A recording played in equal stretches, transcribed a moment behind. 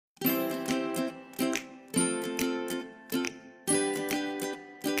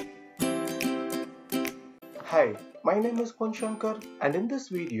Hi, my name is Shankar, and in this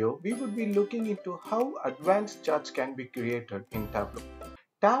video we would be looking into how advanced charts can be created in Tableau.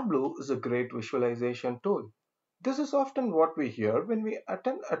 Tableau is a great visualization tool. This is often what we hear when we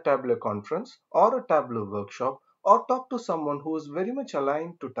attend a Tableau conference or a Tableau workshop or talk to someone who is very much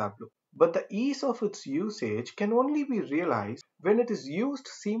aligned to Tableau. But the ease of its usage can only be realized when it is used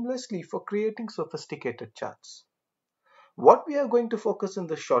seamlessly for creating sophisticated charts. What we are going to focus in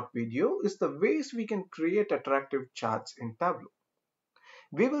this short video is the ways we can create attractive charts in Tableau.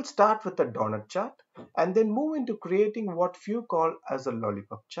 We will start with a donut chart and then move into creating what few call as a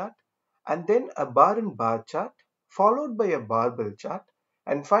lollipop chart, and then a bar and bar chart, followed by a barbell chart,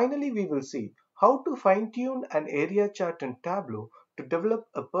 and finally we will see how to fine-tune an area chart in Tableau to develop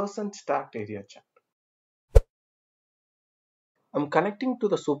a percent stacked area chart. I'm connecting to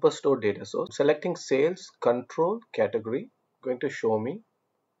the Superstore data source, selecting sales, control, category, going to show me,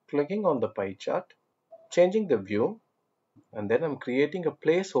 clicking on the pie chart, changing the view, and then I'm creating a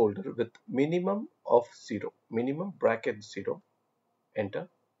placeholder with minimum of 0, minimum bracket 0, enter,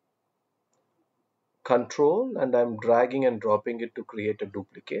 control, and I'm dragging and dropping it to create a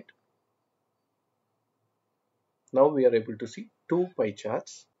duplicate. Now we are able to see two pie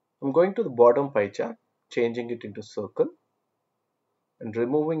charts. I'm going to the bottom pie chart, changing it into circle and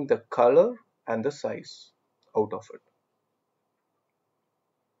removing the color and the size out of it.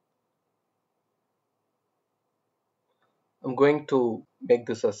 I'm going to make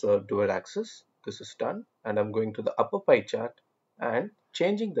this as a dual axis. This is done, and I'm going to the upper pie chart and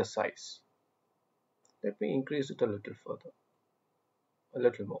changing the size. Let me increase it a little further, a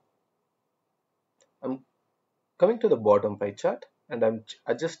little more. I'm coming to the bottom pie chart and I'm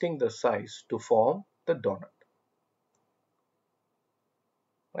adjusting the size to form the donut.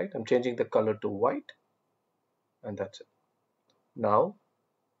 Right? I'm changing the color to white, and that's it. Now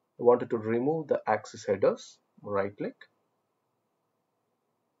I wanted to remove the axis headers. Right click,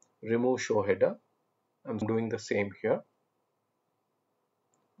 remove show header. I'm doing the same here.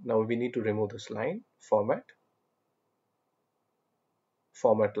 Now we need to remove this line, format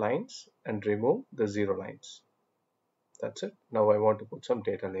lines, and remove the 0 lines. That's it. Now I want to put some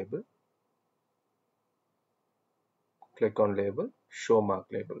data label. Click on label, show mark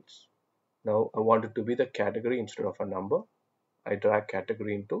labels. Now I want it to be the category instead of a number. I drag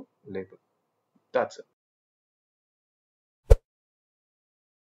category into label. That's it.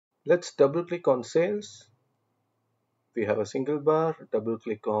 Let's double click on sales. We have a single bar. Double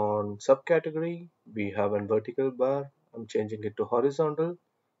click on subcategory. We have a vertical bar. I'm changing it to horizontal,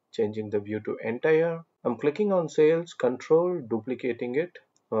 changing the view to entire. I'm clicking on sales, control, duplicating it.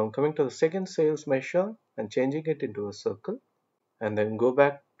 I'm coming to the second sales measure and changing it into a circle, and then go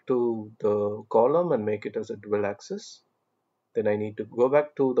back to the column and make it as a dual axis. Then I need to go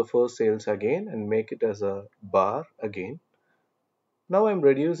back to the first sales again and make it as a bar again. Now I'm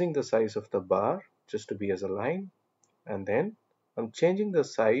reducing the size of the bar just to be as a line, and then I'm changing the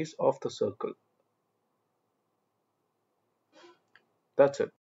size of the circle. That's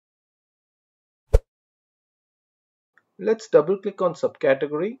it. Let's double click on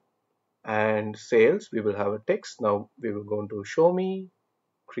subcategory and sales. We will have a text. Now we will go into show me,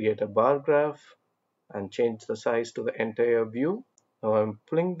 create a bar graph, and change the size to the entire view. Now I'm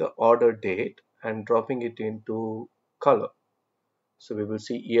pulling the order date and dropping it into color. So we will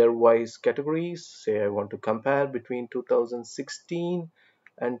see year-wise categories. Say I want to compare between 2016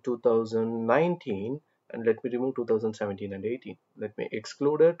 and 2019, and let me remove 2017 and 18. Let me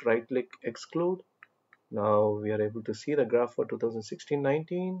exclude it, right click exclude. Now we are able to see the graph for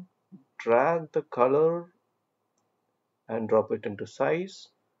 2016-19. Drag the color and drop it into size.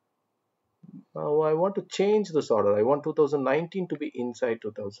 Now I want to change this order. I want 2019 to be inside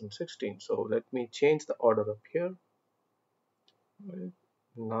 2016. So let me change the order up here.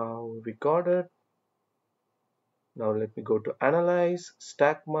 Now we got it. Now let me go to analyze,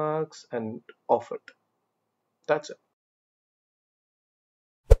 stack marks, and off it. That's it.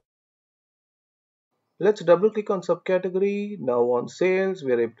 Let's double click on subcategory. Now on sales,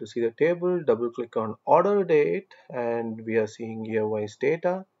 we are able to see the table. Double click on order date and we are seeing year-wise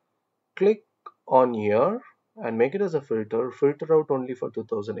data. Click on year and make it as a filter. Filter out only for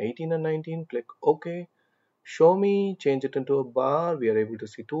 2018 and 19. Click OK. Show me, change it into a bar. We are able to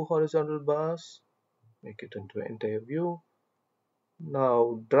see two horizontal bars. Make it into an entire view.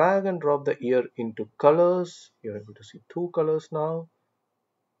 Now drag and drop the year into colors. You're able to see two colors now.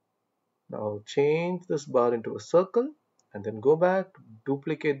 Now change this bar into a circle and then go back,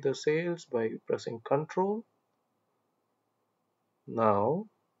 duplicate the sales by pressing Ctrl. Now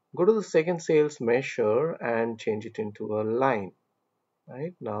go to the second sales measure and change it into a line.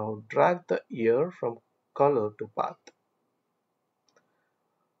 Right now drag the year from color to path.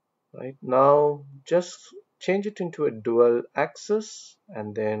 Right now, just change it into a dual axis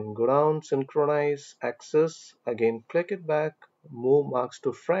and then go down, synchronize axis. Again, click it back, move marks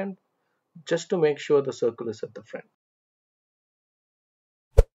to front just to make sure the circle is at the front.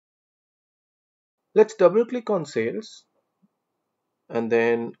 Let's double click on sales and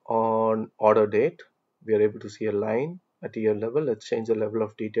then on order date, we are able to see a line at year level. Let's change the level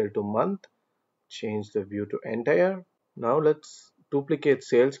of detail to month, change the view to entire. Now let's duplicate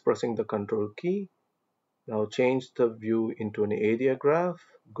sales pressing the control key. Now change the view into an area graph,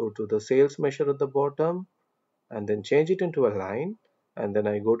 go to the sales measure at the bottom and then change it into a line, and then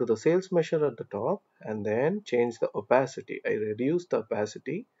I go to the sales measure at the top and then change the opacity. I reduce the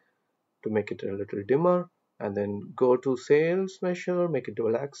opacity to make it a little dimmer and then go to sales measure, make it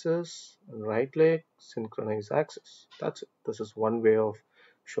dual axis, right click, synchronize axis. That's it. This is one way of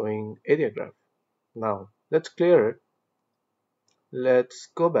showing area graph. Now let's clear it. Let's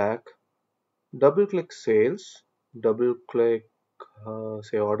go back, double click sales, double click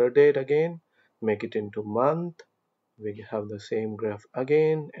say order date again, make it into month. We have the same graph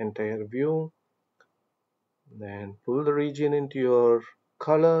again, entire view. Then pull the region into your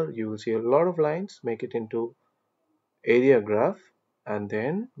color. You will see a lot of lines. Make it into area graph and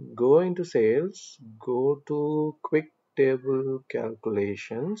then go into sales, go to quick table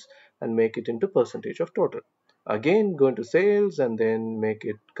calculations and make it into percentage of total. Again, go into sales and then make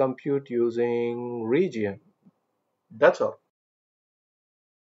it compute using region. That's all.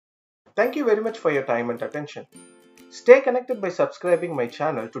 Thank you very much for your time and attention. Stay connected by subscribing my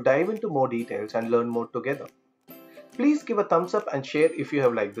channel to dive into more details and learn more together. Please give a thumbs up and share if you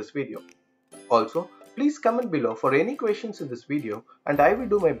have liked this video. Also, please comment below for any questions in this video and I will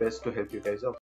do my best to help you guys out.